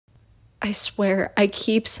I swear, I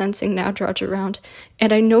keep sensing Nadroj around,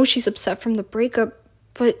 and I know she's upset from the breakup,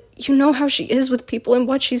 but you know how she is with people and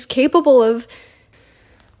what she's capable of.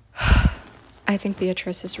 I think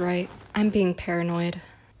Beatrice is right. I'm being paranoid.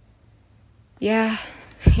 Yeah.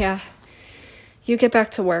 You get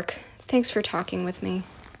back to work. Thanks for talking with me.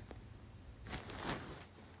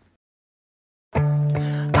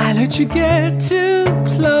 I let you get too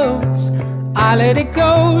close. I let it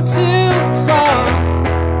go too far.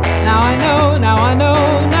 Now I know, now I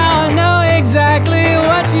know, now I know exactly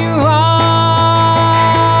what you are.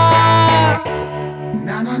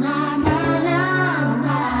 Na na na na na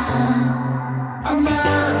na, a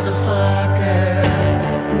motherfucker.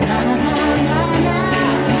 Na na na na na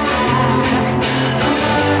na, a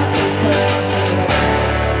motherfucker.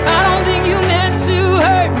 I don't think you meant to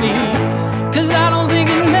hurt me, 'cause I don't think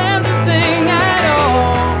it meant a thing at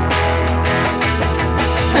all.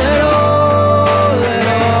 At all.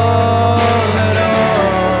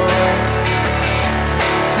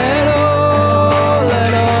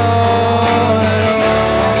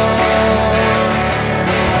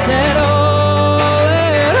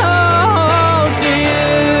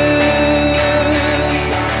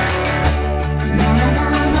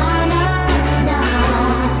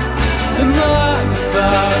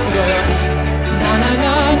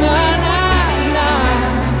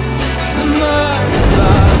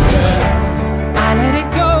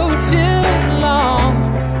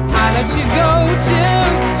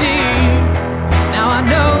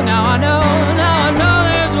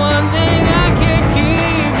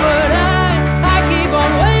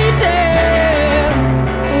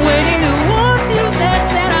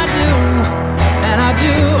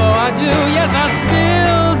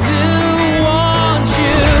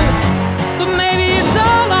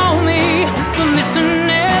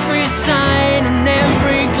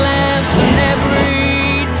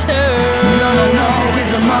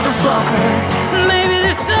 Maybe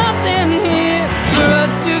there's something here for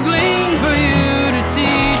us to glean, for you to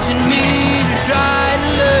teach and me to try to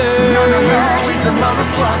learn. No, he's a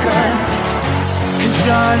motherfucker. 'Cause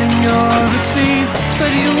darling, you're a thief,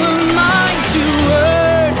 but you were mine to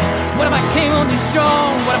earn. What if I came on too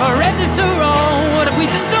strong? What if I read this so wrong? What if we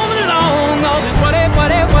just don't belong? All this what if, why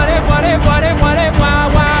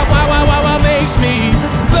makes me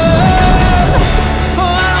burn? Oh, I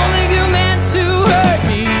don't think you meant to hurt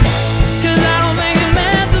me, 'cause I don't think it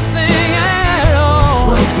meant a thing at all.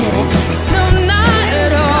 Well, it didn't. No, not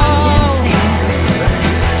at all.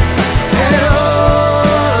 At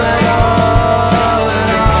all, at all, at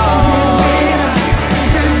all.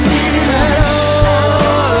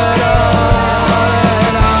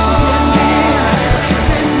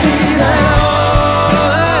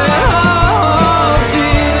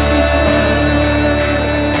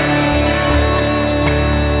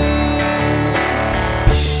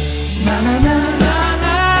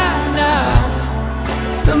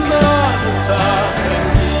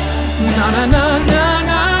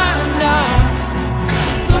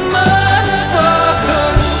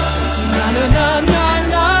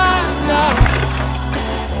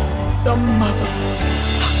 The mother.